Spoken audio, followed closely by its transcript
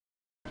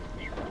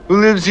Who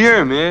lives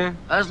here, man?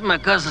 That's my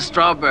cousin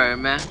Strawberry,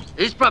 man.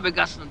 He's probably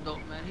got some dope,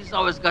 man. He's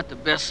always got the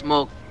best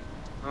smoke.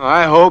 Oh,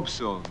 I hope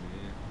so, man.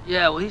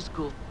 Yeah, well, he's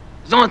cool.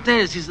 The only thing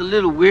is he's a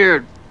little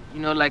weird.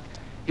 You know, like,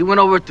 he went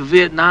over to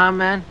Vietnam,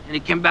 man, and he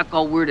came back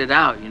all weirded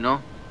out, you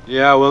know?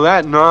 Yeah, well,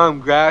 that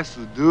Nam grass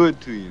will do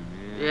it to you,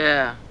 man.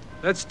 Yeah.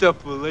 That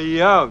stuff will lay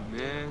you out,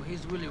 man. Well,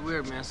 he's really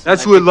weird, man. So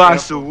that's like, what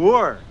lost the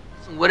war.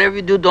 So whatever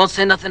you do, don't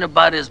say nothing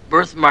about his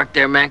birthmark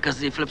there, man, because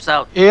he flips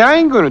out. Hey, I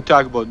ain't gonna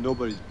talk about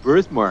nobody's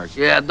birthmark.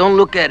 Yeah, don't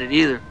look at it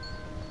either.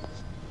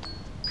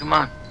 Come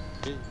on.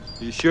 Hey,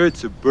 you sure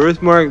it's a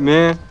birthmark,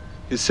 man?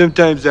 Because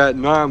sometimes that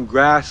Nam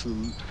grass will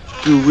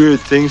do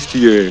weird things to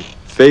your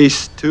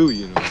face, too,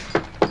 you know.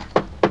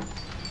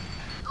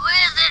 Who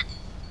is it?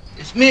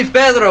 It's me,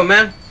 Pedro,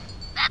 man.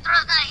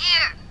 Pedro's not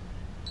here.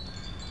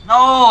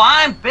 No,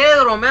 I'm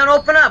Pedro, man.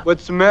 Open up.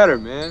 What's the matter,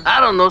 man?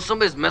 I don't know.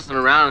 Somebody's messing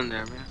around in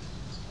there, man.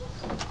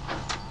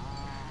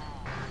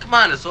 Come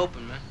on, it's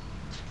open, man.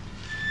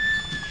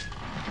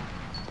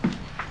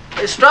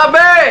 Hey,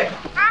 Strawberry!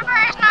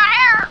 Strawberry's not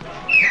here.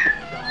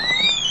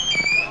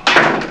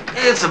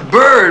 Hey, it's a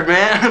bird,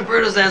 man. The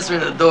bird is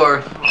answering the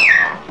door.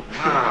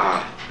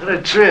 Wow, what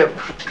a trip.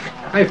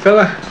 Hey,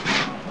 fella.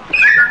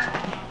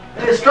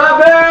 Hey,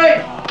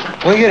 Strawberry!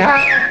 Wanna get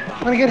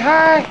high? Wanna get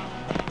high?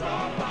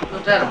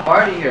 Let's have a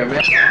party here,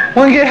 man.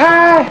 Wanna get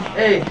high?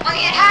 Hey. Wanna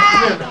get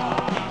high?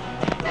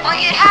 Wanna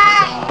get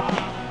high?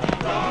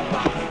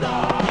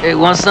 Hey,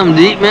 want something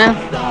to eat, man?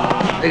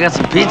 They got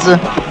some pizza.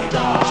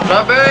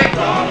 Strawberry?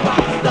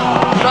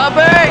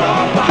 Strawberry?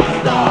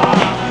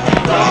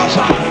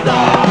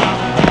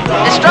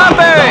 Hey,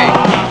 Strawberry!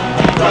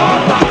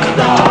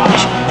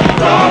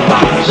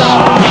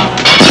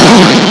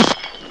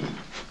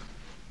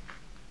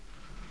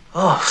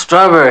 Oh,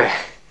 Strawberry.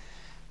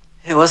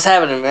 Hey, what's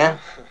happening, man?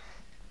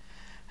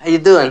 How you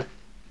doing?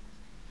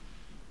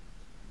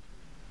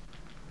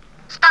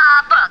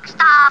 Starbucks.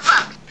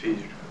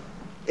 Peter.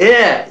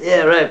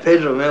 Yeah, right,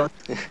 Pedro, man.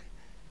 This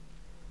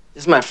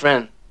is my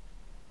friend,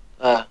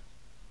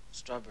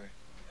 Strawberry.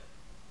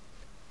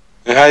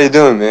 Hey, how you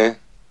doing, man?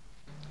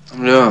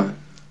 I'm doing,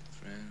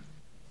 friend.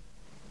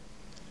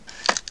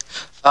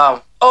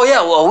 Oh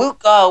yeah, well,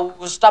 we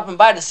were stopping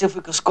by to see if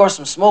we could score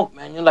some smoke,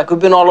 man. You know, like, we've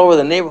been all over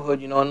the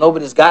neighborhood, you know, and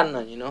nobody's gotten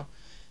none, you know.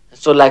 And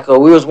so, like,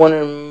 we was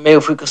wondering maybe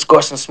if we could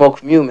score some smoke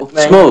from you,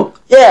 man. Smoke?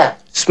 Yeah.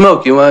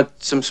 Smoke? You want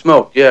some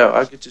smoke? Yeah,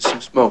 I'll get you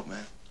some smoke,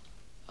 man.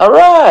 All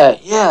right.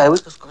 Yeah, we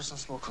could score some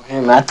smoke from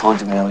him. I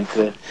told you, man, we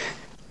could.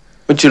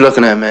 What you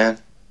looking at, man?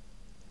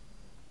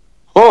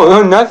 Oh,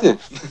 no, nothing.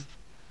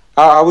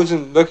 I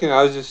wasn't looking.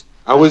 I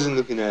wasn't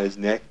looking at his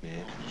neck,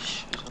 man.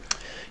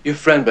 Your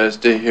friend better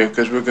stay here,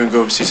 because we're going to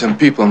go see some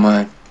people of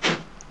mine.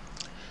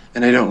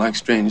 And they don't like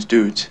strange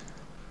dudes.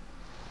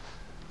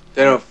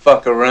 They don't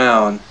fuck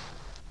around.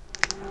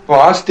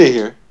 Well, I'll stay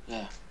here.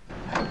 Yeah.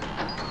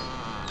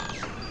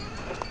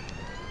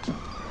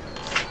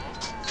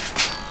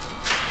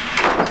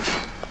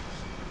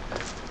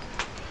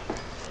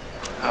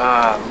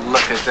 Ah,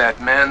 look at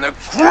that, man. The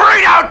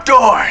great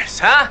outdoors,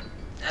 huh?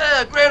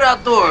 Yeah, great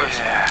outdoors.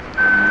 Yeah.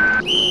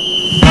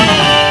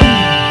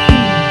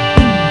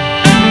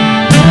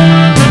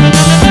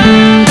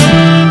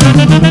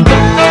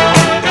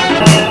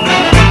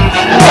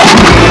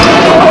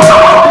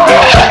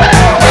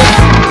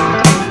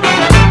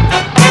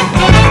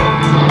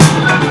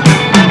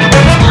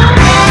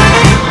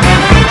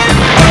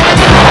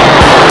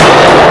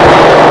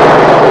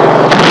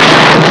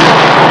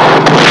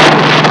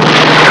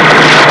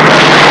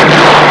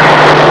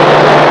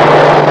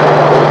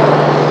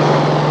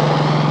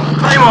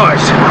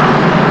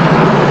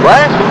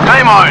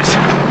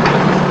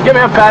 Give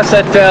me a pass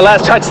at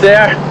last touch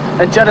there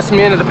and jettison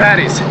me into the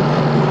patties.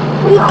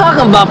 What are you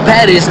talking about,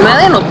 patties,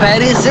 man? Ain't no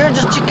patties. They're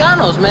just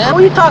Chicanos, man.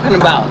 What are you talking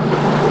about?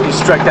 You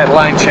strike that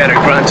line, Cheddar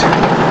Grunt.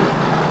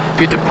 If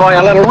you deploy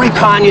a little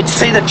recon, you'd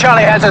see that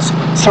Charlie has us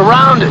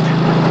surrounded.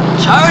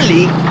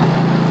 Charlie?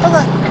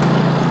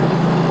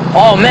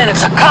 Oh, man,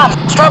 it's a cop.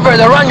 Strawberry,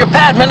 they're on your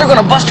pad, man. They're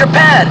gonna bust your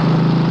pad.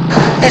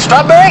 Hey,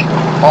 Strawberry?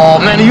 Oh,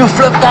 man, you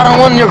flipped out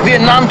on one of your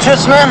Vietnam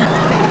trips, man?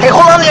 Hey,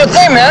 hold on to your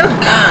thing, man.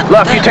 God,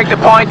 look, you take the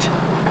point,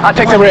 I'll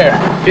take the rear.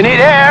 If you need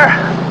air,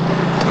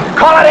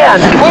 call it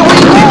in. Wait, what are you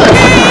doing?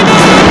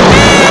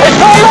 It's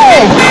so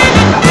low.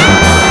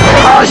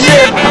 Oh,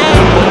 shit.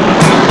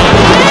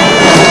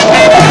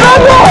 It's so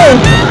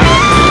low.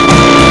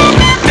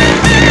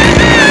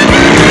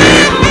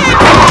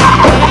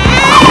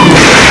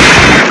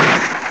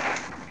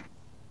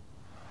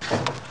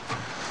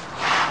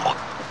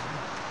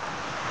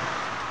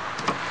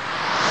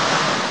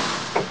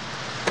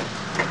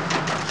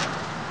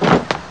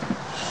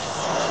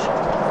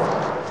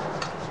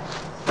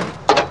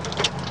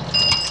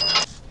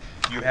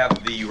 You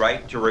have the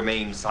right to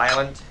remain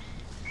silent.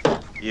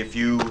 If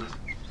you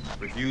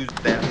refuse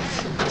that.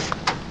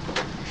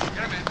 Get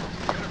him in.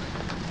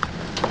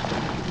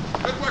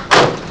 Good work.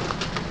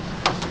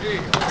 There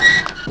you go.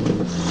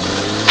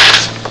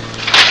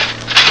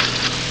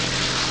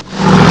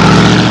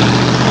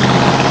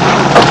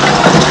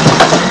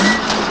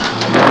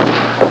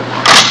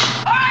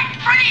 All right,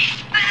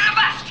 freeze!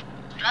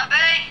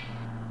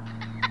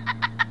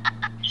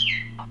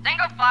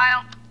 go,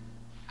 file.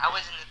 I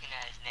wasn't looking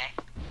at his neck.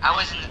 I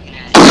wasn't looking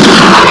at his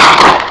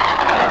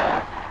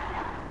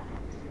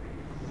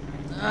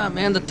Ah,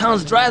 man, the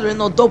town's dry. There ain't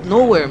no dope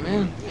nowhere,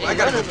 man. I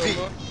gotta go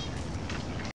pee.